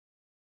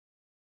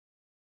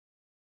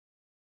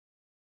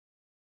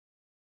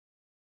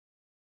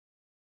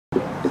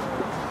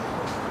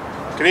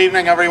Good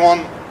evening, everyone,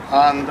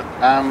 and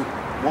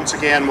once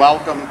again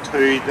welcome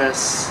to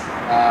this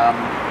now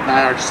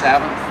our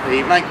 7th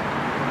evening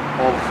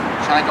of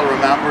Shankill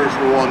Remembers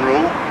Row on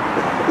Row.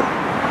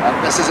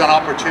 This is an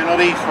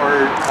opportunity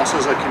for us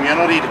as a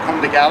community to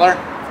come together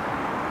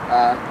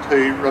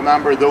to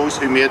remember those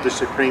who made the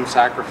supreme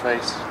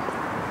sacrifice.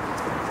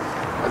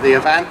 The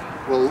event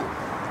will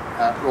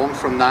run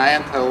from now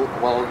until,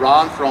 well, it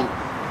ran from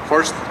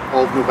 1st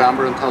of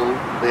November until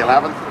the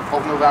 11th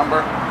of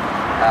November.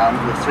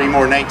 With 3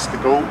 more nights to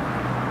go.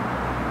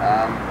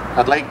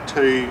 I'd like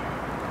to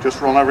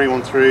just run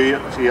everyone through,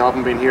 if you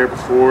haven't been here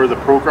before, the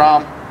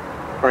programme.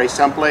 Very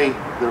simply,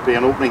 there'll be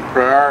an opening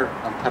prayer,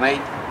 and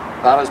tonight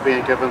that is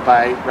being given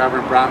by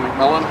Reverend Brian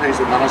McMillan, who's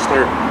the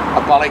minister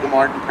at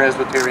Ballygomartin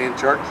Presbyterian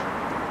Church.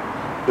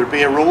 There'll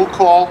be a roll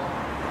call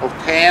of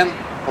 10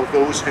 of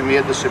those who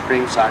made the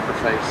supreme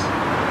sacrifice,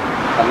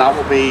 and that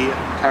will be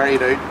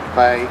carried out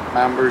by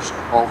members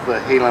of the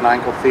Heel and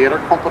Ankle Theatre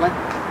Company.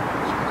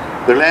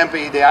 There'll then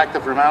be the act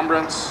of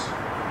remembrance,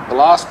 the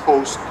last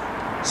post,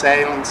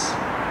 silence,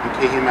 and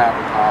Kihima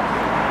Abitaf.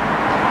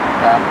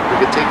 We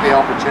could take the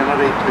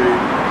opportunity to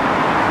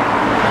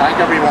thank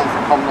everyone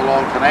for coming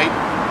along tonight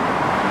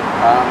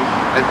and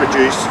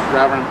introduce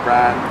Reverend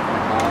Brian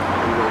McMillan,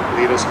 who will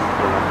lead us in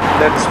prayer.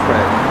 Let's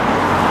pray.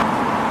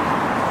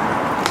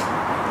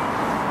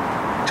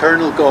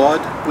 Eternal God,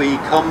 we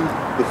come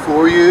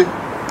before you,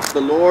 the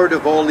Lord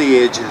of all the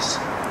ages.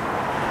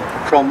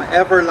 From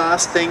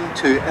everlasting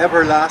to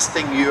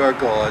everlasting you are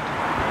God.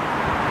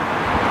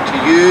 To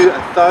you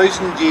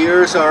 1,000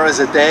 years are as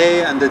a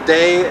day, and a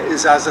day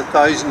is as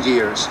 1,000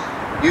 years.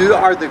 You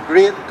are the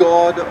great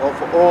God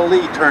of all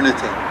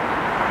eternity.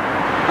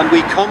 And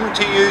we come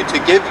to you to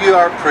give you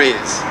our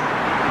praise.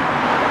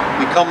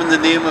 We come in the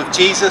name of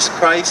Jesus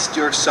Christ,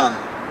 your Son,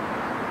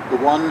 the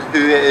one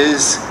who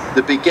is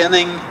the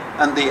beginning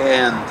and the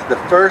end, the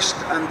first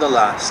and the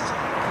last,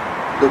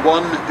 the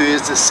one who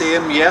is the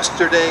same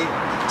yesterday,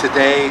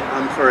 today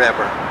and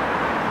forever.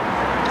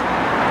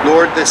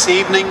 Lord, this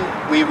evening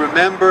we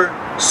remember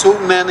so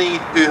many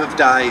who have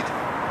died,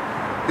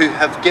 who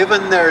have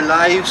given their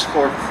lives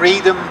for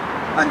freedom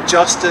and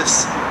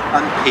justice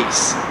and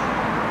peace.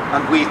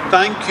 And we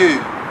thank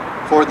you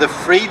for the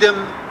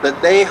freedom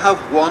that they have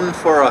won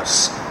for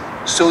us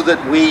so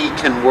that we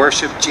can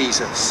worship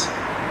Jesus.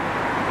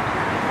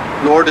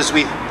 Lord, as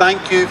we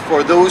thank you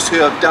for those who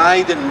have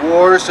died in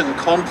wars and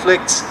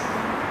conflicts,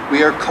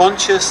 we are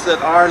conscious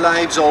that our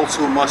lives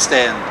also must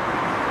end.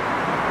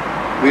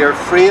 We are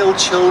frail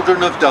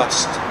children of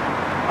dust.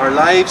 Our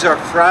lives are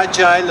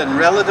fragile and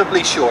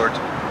relatively short,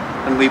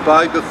 and we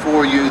bow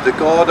before you, the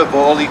God of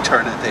all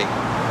eternity.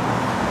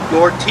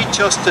 Lord, teach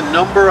us to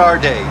number our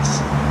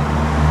days.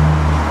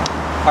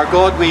 Our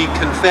God, we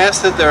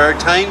confess that there are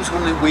times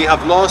when we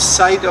have lost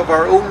sight of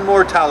our own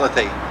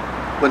mortality,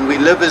 when we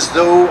live as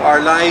though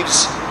our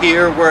lives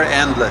here were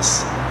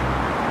endless,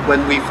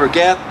 when we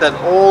forget that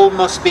all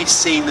must be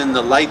seen in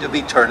the light of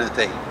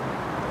eternity.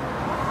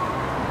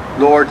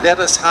 Lord, let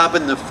us have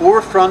in the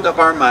forefront of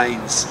our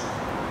minds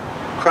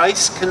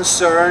Christ's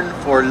concern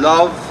for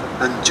love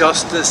and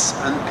justice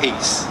and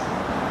peace.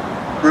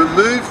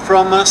 Remove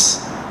from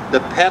us the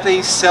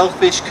petty,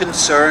 selfish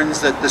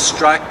concerns that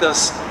distract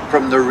us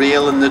from the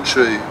real and the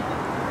true.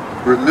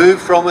 Remove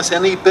from us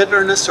any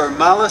bitterness or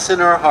malice in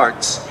our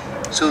hearts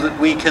so that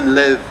we can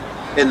live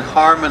in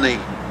harmony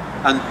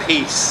and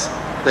peace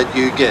that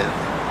you give.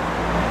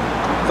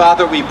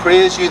 Father, we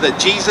praise you that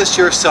Jesus,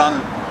 your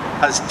Son,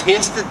 has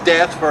tasted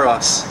death for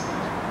us.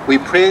 We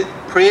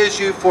praise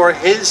you for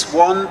his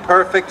one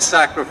perfect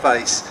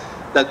sacrifice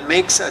that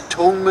makes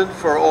atonement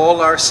for all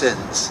our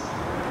sins.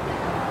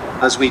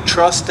 As we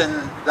trust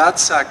in that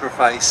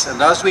sacrifice and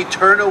as we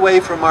turn away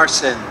from our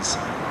sins,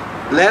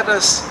 let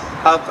us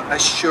have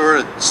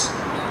assurance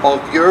of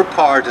your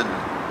pardon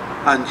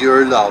and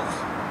your love.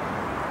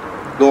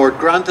 Lord,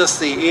 grant us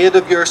the aid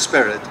of your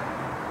Spirit.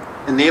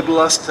 Enable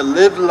us to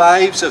live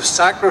lives of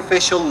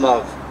sacrificial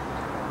love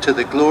to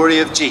the glory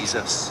of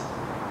Jesus,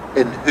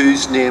 in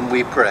whose name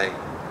we pray.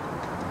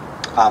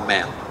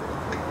 Amen.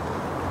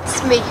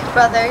 Smeeth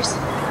Brothers.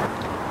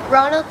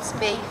 Ronald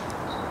Smeeth,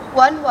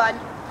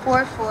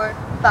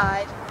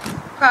 11445,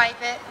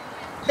 Private,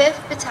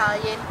 5th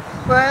Battalion,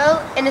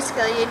 Royal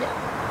Inniskillen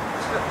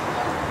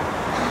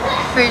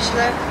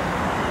Fusilier.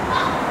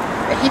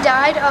 He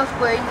died of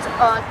wounds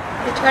on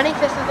the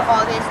 25th of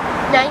August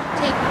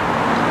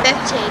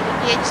 1915,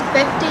 aged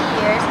 50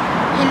 years.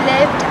 He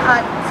lived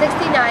at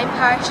 69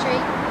 Parish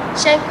Street,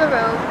 Shankill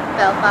Road,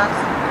 Belfast.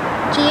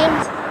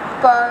 James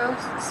Burrows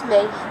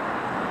Smith,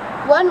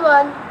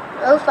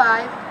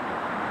 1105,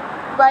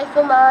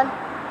 Rifleman,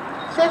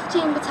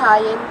 15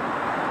 Battalion,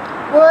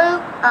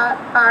 Royal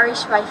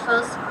Irish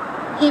Rifles.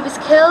 He was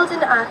killed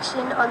in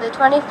action on the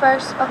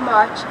 21st of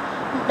March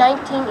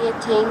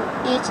 1918,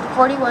 aged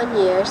 41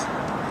 years.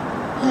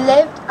 He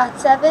lived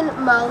at 7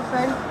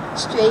 Malvern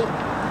Street,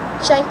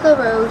 Shankill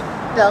Road,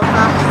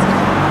 Belfast.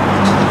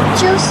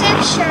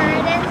 Joseph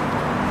Sheridan,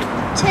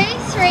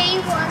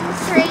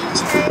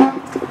 23132,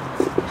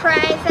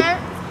 Private,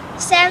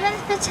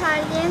 7th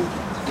Battalion,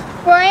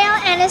 Royal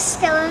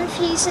Enniskillen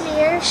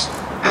Fusiliers.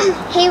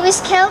 He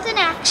was killed in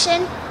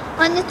action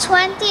on the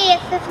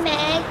 28th of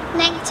May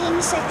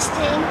 1916.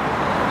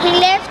 He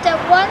lived at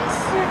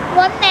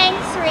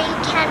 193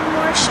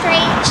 Kenmore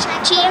Street.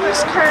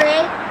 James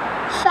Curry,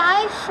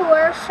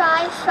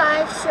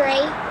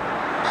 54553,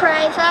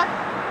 Private,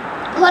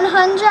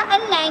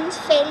 109th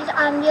Field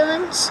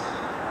Ambulance,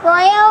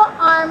 Royal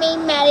Army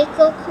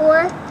Medical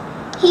Corps.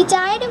 He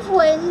died of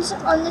wounds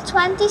on the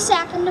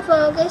 22nd of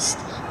August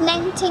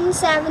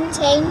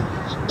 1917,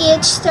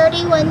 aged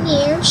 31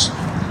 years.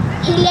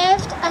 He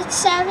lived at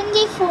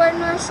 74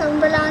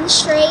 Northumberland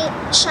Street,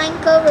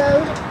 Shankill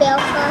Road,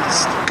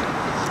 Belfast.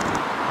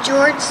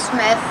 George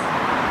Smith,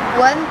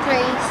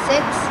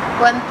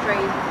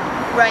 13613,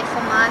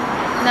 Rifleman,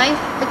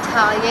 9th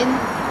Battalion,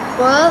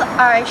 Royal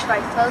Irish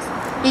Rifles.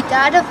 He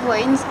died of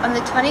wounds on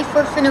the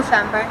 24th of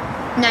November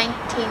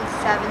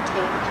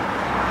 1917.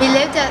 He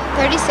lived at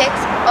 36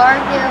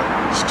 Argyll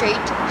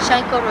Street,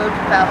 Shankill Road,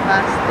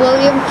 Belfast.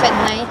 William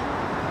Finlay,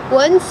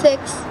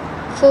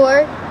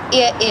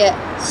 16488,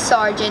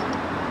 Sergeant,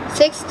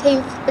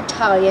 16th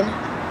Battalion,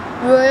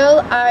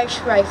 Royal Irish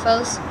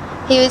Rifles.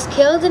 He was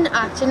killed in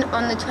action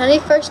on the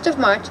 21st of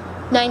March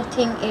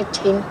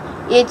 1918,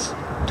 aged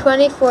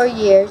 24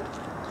 years.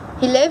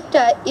 He lived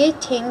at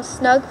 18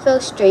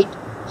 Snugfield Street,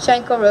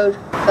 Shankill Road,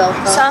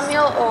 Belfast.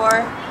 Samuel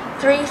Orr,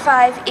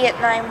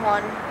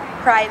 35891,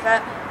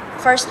 Private,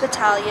 1st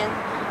Battalion,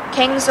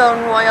 King's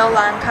Own Royal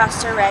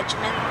Lancaster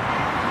Regiment.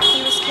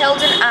 He was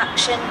killed in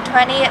action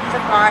 28th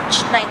of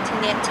March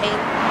 1918,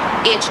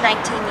 aged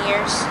 19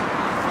 years.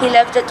 He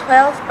lived at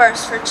 12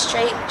 Bursford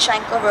Street,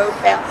 Shankill Road,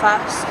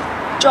 Belfast.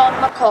 John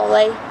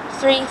Macaulay,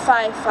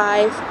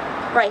 355,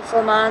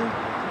 Rifleman,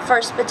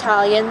 1st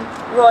Battalion,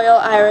 Royal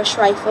Irish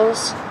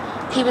Rifles.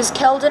 He was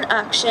killed in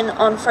action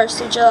on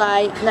 1st of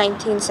July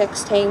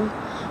 1916.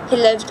 He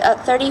lived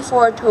at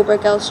 34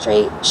 Tobergill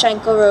Street,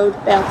 Shankill Road,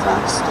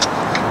 Belfast.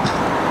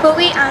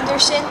 Bowie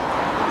Anderson,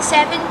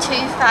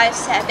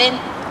 7257,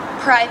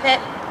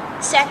 Private,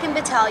 2nd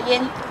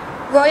Battalion,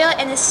 Royal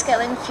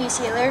Enniskillen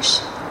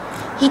Fusiliers.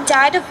 He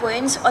died of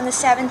wounds on the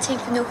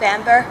 17th of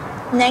November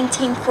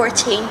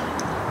 1914,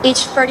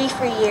 aged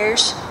 33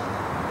 years.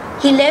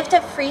 He lived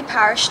at 3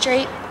 Parish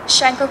Street,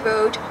 Shankill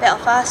Road,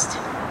 Belfast.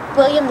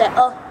 William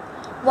Little,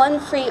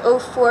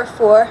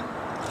 13044,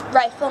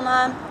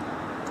 Rifleman,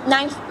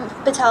 9th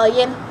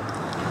Battalion,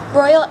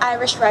 Royal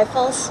Irish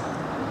Rifles.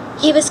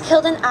 He was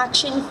killed in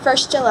action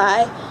 1st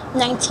July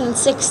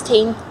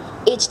 1916,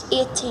 aged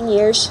 18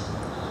 years.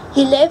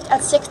 He lived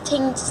at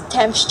 16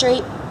 10th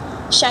Street,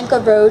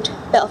 Shankill Road,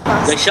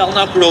 Belfast. They shall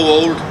not grow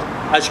old,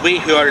 as we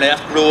who are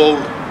left grow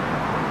old.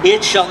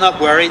 Age shall not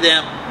weary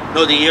them,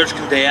 nor the years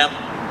condemn.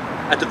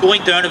 At the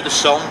going down of the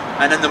sun,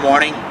 and in the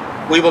morning,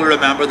 we will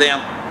remember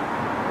them.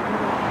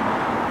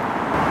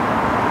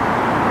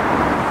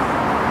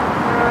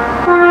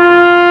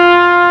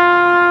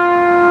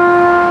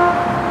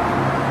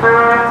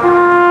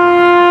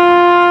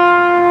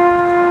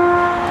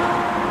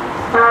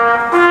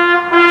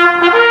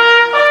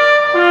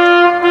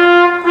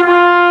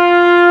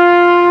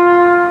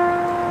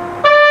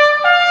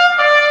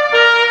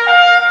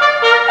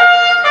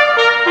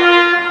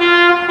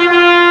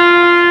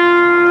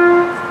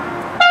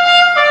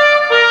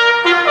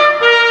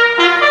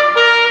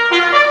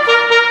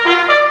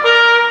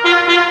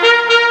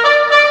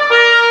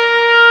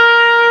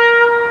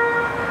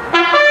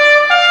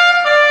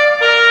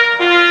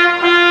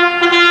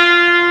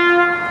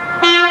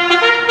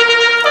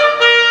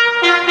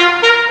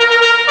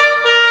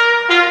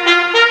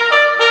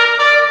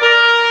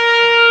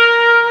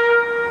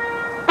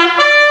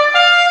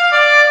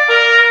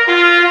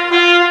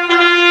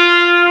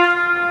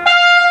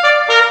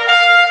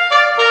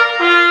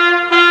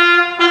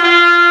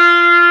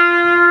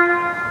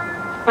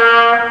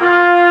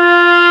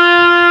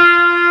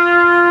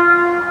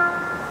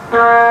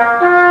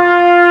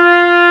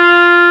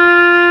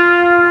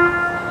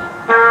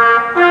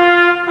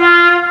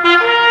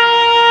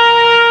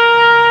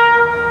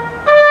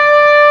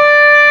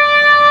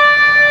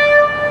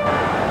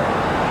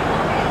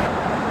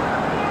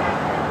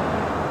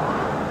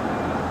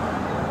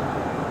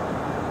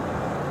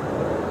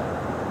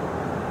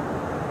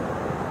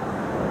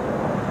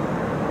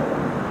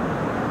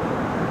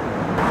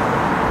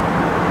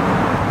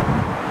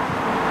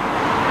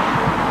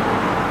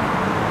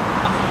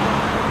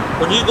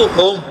 When you go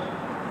home,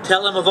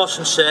 tell them of us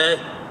and say,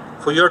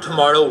 for your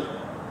tomorrow,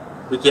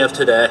 we give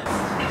today.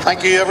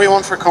 Thank you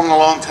everyone for coming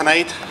along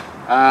tonight.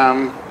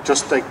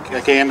 Just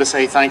again to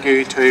say thank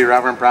you to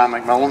Reverend Brian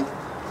McMillan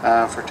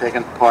for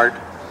taking part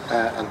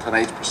in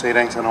tonight's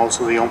proceedings, and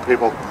also the young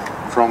people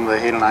from the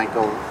Heel and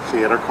Ankle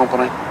Theatre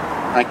Company.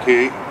 Thank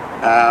you.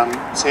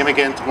 Same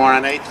again tomorrow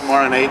night.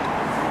 Tomorrow night,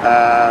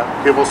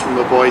 pupils from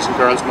the Boys and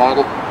Girls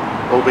Model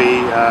will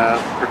be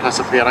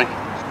participating.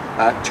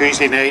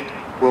 Tuesday night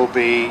will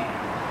be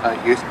a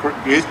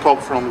youth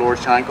club from Lord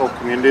Shankill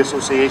Community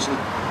Association,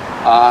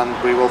 and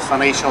we will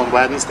finish on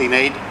Wednesday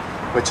night,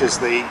 which is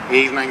the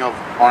evening of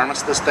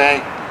Armistice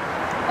Day,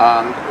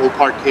 and Old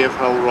Park Cave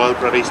Hill Royal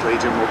British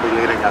Legion will be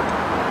leading it.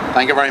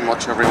 Thank you very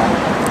much, everyone.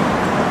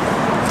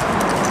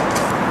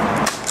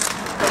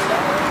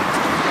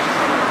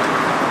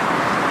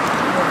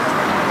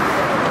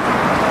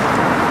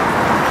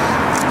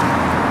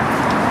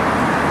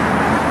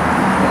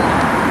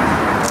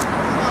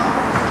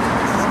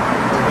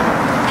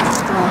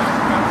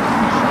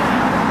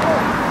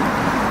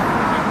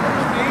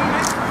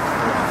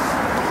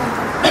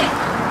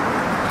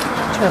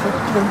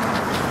 Trevor,